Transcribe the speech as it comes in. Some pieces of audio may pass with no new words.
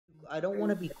I don't want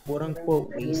to be quote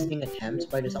unquote wasting attempts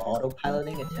by just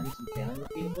autopiloting attempts and failing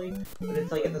repeatedly, but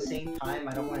it's like at the same time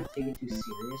I don't want to take it too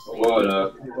seriously. What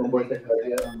up? On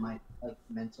my like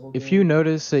mental. If you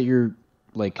notice that your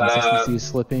like consistency is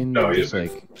slipping, no, just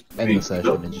like end the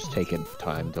session and just take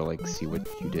time to like see what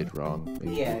you did wrong,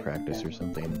 maybe practice or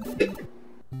something.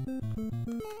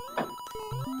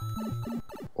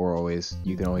 Or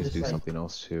you can always just do like, something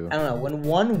else too. I don't know, when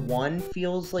 1-1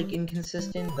 feels like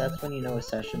inconsistent, that's when you know a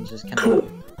session's just kind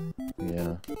of...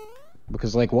 Yeah.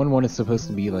 Because like 1-1 is supposed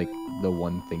to be like the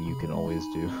one thing you can always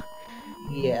do.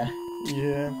 Yeah.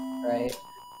 Yeah. Right.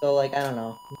 So like, I don't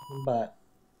know, but...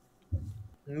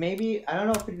 Maybe, I don't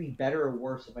know if it'd be better or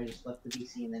worse if I just left the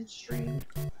DC and then streamed.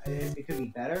 It could be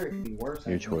better, it could be worse.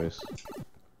 Your choice.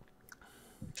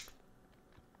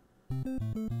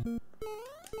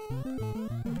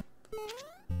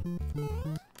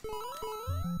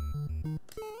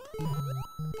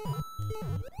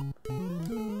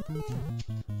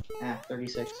 Ah,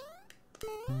 36.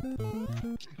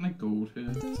 Can I go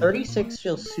here? 36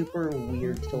 feels super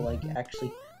weird to like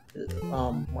actually... I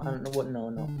don't know what, no.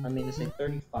 I mean to say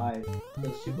 35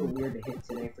 feels super weird to hit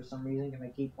today for some reason, and I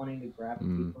keep wanting to grab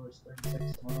people as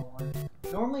 36 to 101.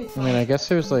 Normally it's I mean, I guess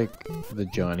there's like the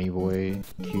Johnny Boy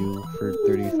queue for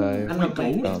 35. Oh my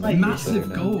gold!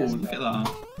 Massive gold! Look at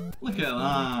that! Look at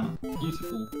that!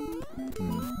 Beautiful.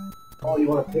 Oh, you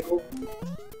want a pickle?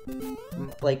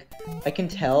 Like, I can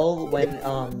tell when,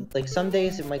 like, some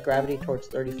days it might gravitate towards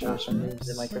 34, some days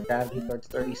it might gravitate towards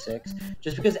 36,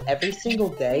 just because every single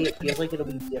day it feels like it'll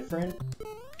be different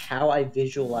how I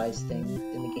visualize things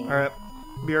in the game. Alright,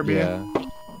 BRB. Yeah.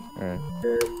 Alright.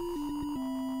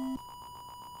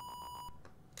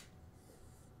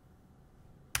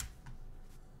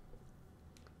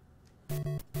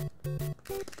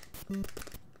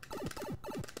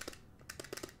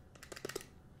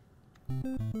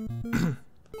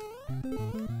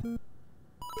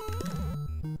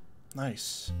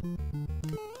 Nice.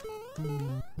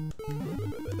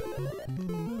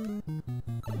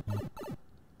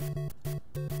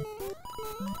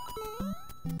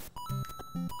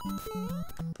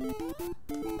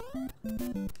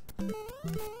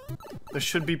 There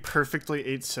should be perfectly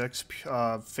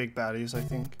 8-6 fake baddies, I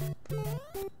think.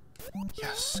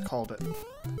 Yes, called it.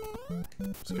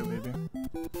 Let's go, baby.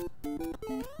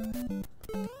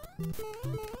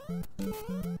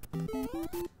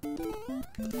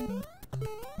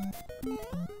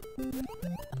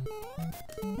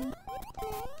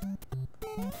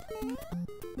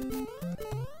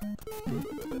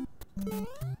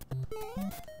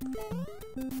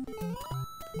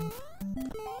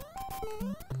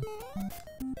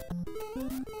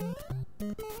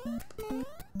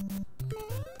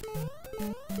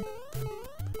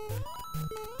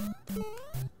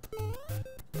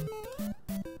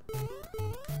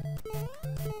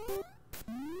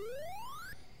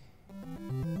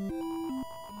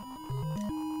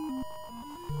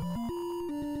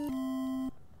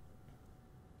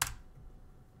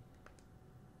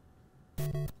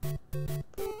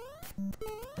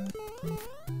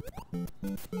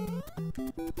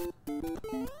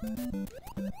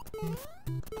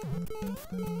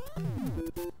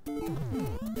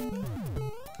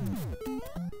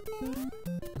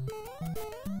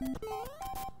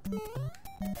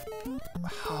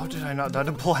 How did I not die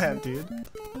to plant, dude?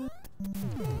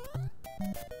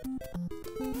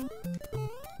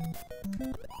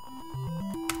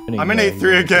 I'm in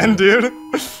A3 again, dude.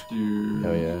 Dude.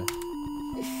 Oh yeah.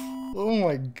 Oh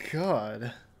my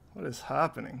god. What is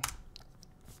happening?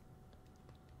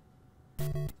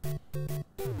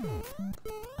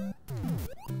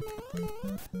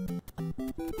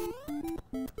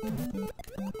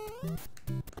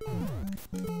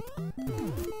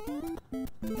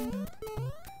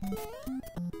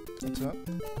 What's up?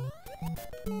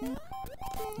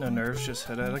 No nerves, just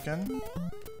hit it again.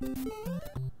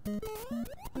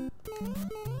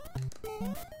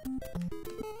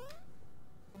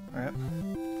 Alright.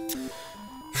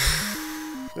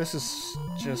 This is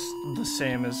just the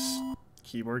same as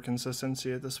keyboard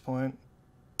consistency at this point.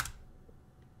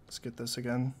 Let's get this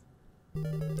again.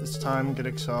 This time get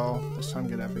Excel, this time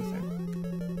get everything.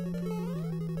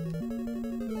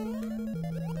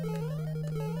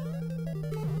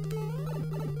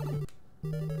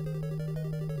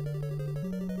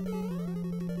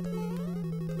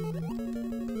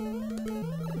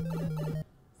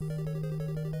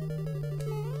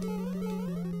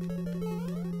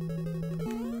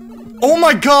 Oh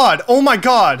my god! Oh my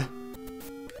god!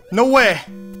 No way!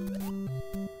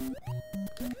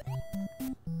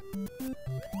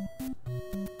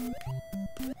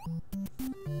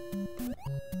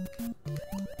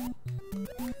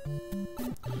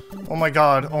 Oh my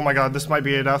god, this might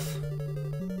be AF.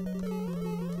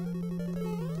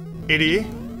 80?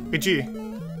 AG.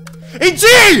 AG!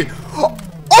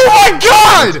 Oh my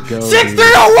god!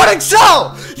 6301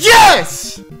 XL!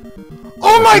 Yes!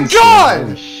 Oh my god!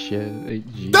 Holy shit,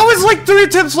 AG. That was like 3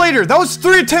 attempts later! That was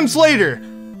 3 attempts later!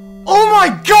 Oh my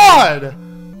god!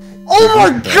 Oh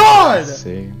my god!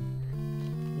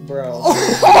 Bro.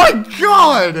 Oh my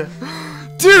god!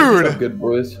 Dude! Good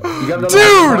boys. You got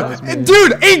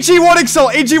Dude,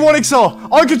 AG1XL,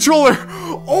 AG1XL, on controller.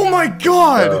 Oh my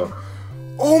god.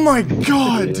 Oh my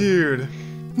god, dude.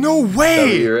 No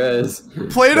way.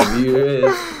 Played on.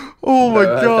 Oh my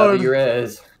god.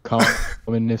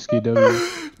 Common Niftski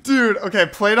W. Dude, okay,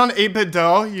 played on 8-bit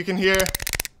dough. You can hear.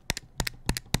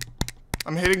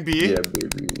 I'm hitting B. Yeah,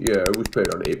 baby. Yeah, we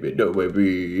played on 8-bit dough,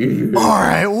 baby.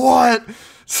 Alright, what?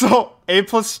 So, A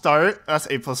plus start. That's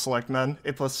A plus select, man.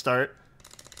 A plus start.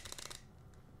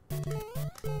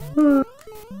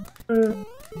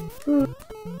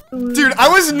 Dude, I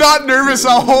was not nervous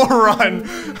that whole run.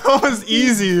 That was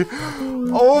easy.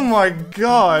 Oh my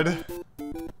god.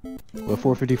 Well,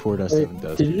 454.7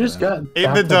 does. Did you just get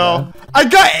 8-bit dough? I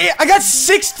got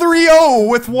 630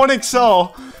 with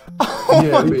 1XL. Oh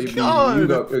yeah, my baby. god. You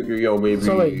got, yo, baby.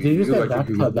 So wait, did you just got get back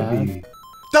to back?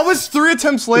 That was 3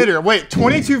 attempts later. Wait,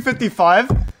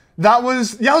 2255? That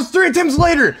was 3 attempts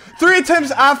later. 3 attempts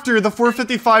after the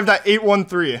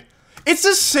 455.813. It's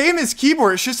the same as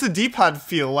keyboard. It's just the D-pad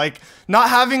feel. Like, not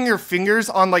having your fingers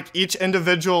on, like, each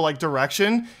individual, like,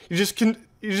 direction. You just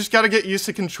gotta get used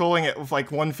to controlling it with, like,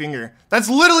 one finger. That's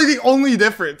literally the only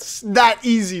difference. That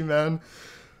easy, man.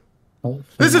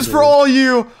 This is for all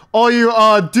you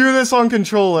do this on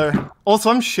controller. Also,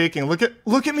 I'm shaking. Look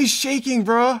at me shaking,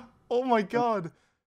 bro. Oh my god.